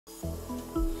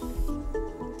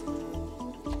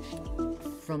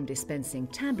From dispensing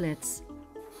tablets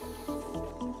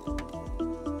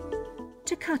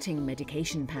to cutting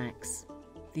medication packs,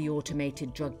 the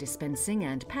automated drug dispensing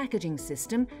and packaging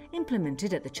system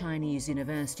implemented at the Chinese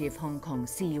University of Hong Kong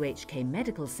CUHK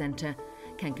Medical Center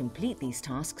can complete these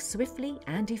tasks swiftly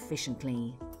and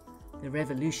efficiently. The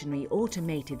revolutionary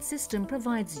automated system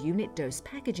provides unit dose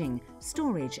packaging,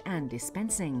 storage and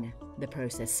dispensing. The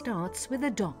process starts with a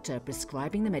doctor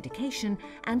prescribing the medication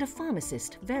and a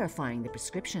pharmacist verifying the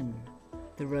prescription.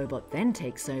 The robot then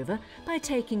takes over by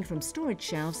taking from storage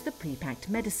shelves the pre-packed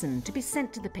medicine to be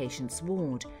sent to the patient's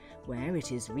ward, where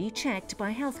it is rechecked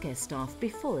by healthcare staff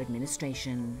before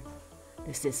administration.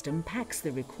 The system packs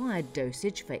the required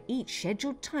dosage for each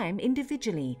scheduled time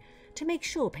individually to make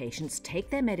sure patients take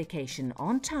their medication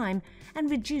on time and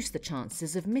reduce the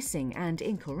chances of missing and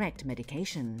incorrect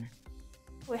medication.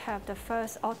 We have the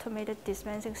first automated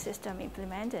dispensing system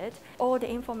implemented. All the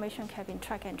information can be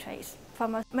track and trace.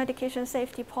 From a medication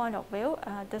safety point of view,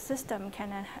 the system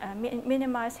can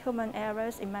minimize human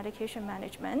errors in medication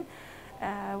management.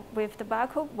 With the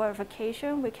barcode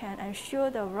verification, we can ensure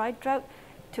the right drug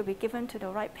to be given to the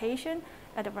right patient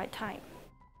at the right time.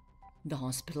 The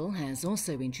hospital has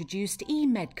also introduced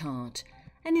eMedCart,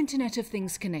 an Internet of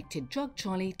Things connected drug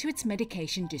trolley to its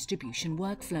medication distribution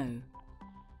workflow.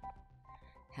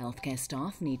 Healthcare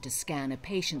staff need to scan a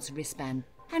patient's wristband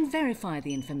and verify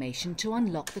the information to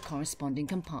unlock the corresponding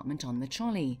compartment on the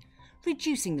trolley,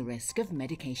 reducing the risk of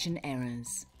medication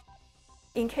errors.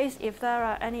 In case if there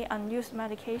are any unused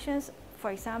medications, for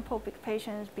example,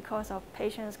 because of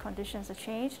patients' conditions are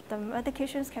changed, the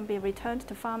medications can be returned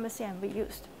to pharmacy and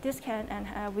reused. This can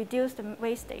reduce the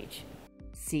wastage.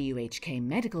 CUHK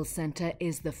Medical Center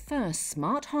is the first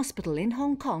smart hospital in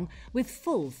Hong Kong with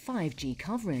full 5G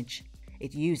coverage.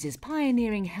 It uses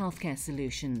pioneering healthcare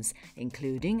solutions,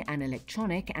 including an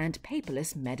electronic and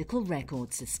paperless medical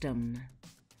record system.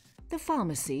 The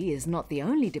pharmacy is not the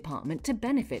only department to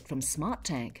benefit from smart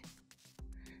tech.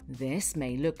 This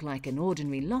may look like an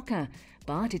ordinary locker,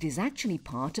 but it is actually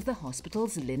part of the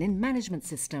hospital's linen management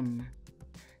system.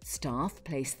 Staff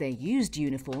place their used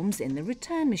uniforms in the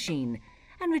return machine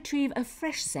and retrieve a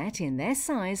fresh set in their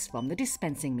size from the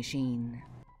dispensing machine.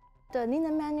 The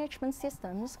linen management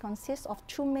systems consist of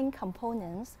two main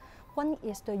components. One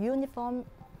is the uniform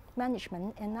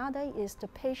management, another is the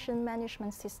patient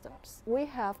management systems. We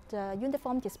have the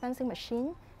uniform dispensing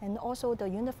machine and also the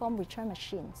uniform return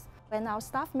machines. When our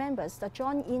staff members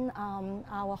join in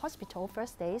our hospital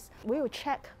first days, we will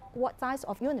check what size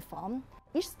of uniform.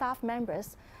 Each staff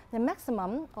members, the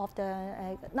maximum of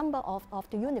the number of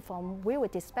the uniform we will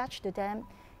dispatch to them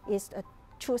is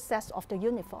 2 sets of the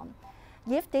uniform.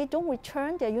 If they don't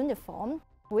return their uniform,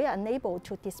 we are unable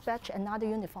to dispatch another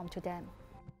uniform to them.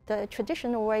 The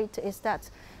traditional way is that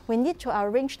we need to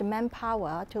arrange the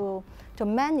manpower to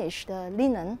manage the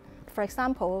linen. For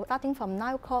example, starting from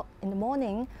 9 o'clock in the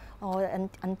morning or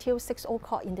until 6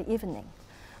 o'clock in the evening.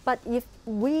 But if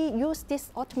we use this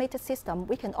automated system,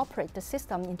 we can operate the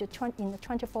system in the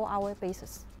 24-hour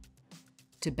basis.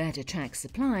 To better track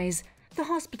supplies, the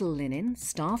hospital linen,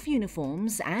 staff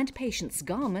uniforms and patients'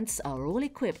 garments are all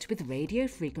equipped with radio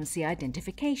frequency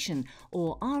identification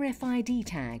or RFID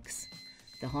tags.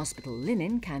 The hospital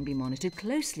linen can be monitored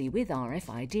closely with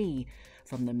RFID,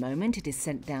 from the moment it is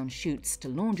sent down chutes to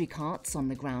laundry carts on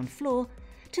the ground floor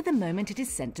to the moment it is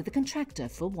sent to the contractor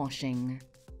for washing.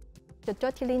 The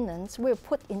dirty linens will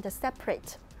put in the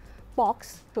separate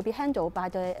box to be handled by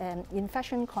the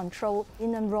infection control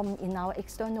linen room in our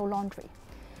external laundry.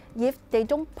 If they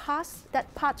don't pass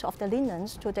that part of the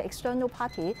linens to the external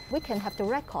party, we can have the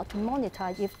record to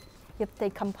monitor if they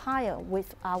comply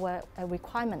with our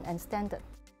requirement and standard.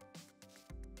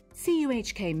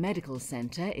 CUHK Medical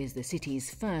Center is the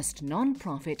city's first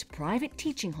non-profit private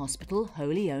teaching hospital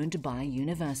wholly owned by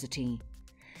university.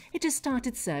 It has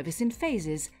started service in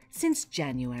phases since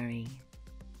January.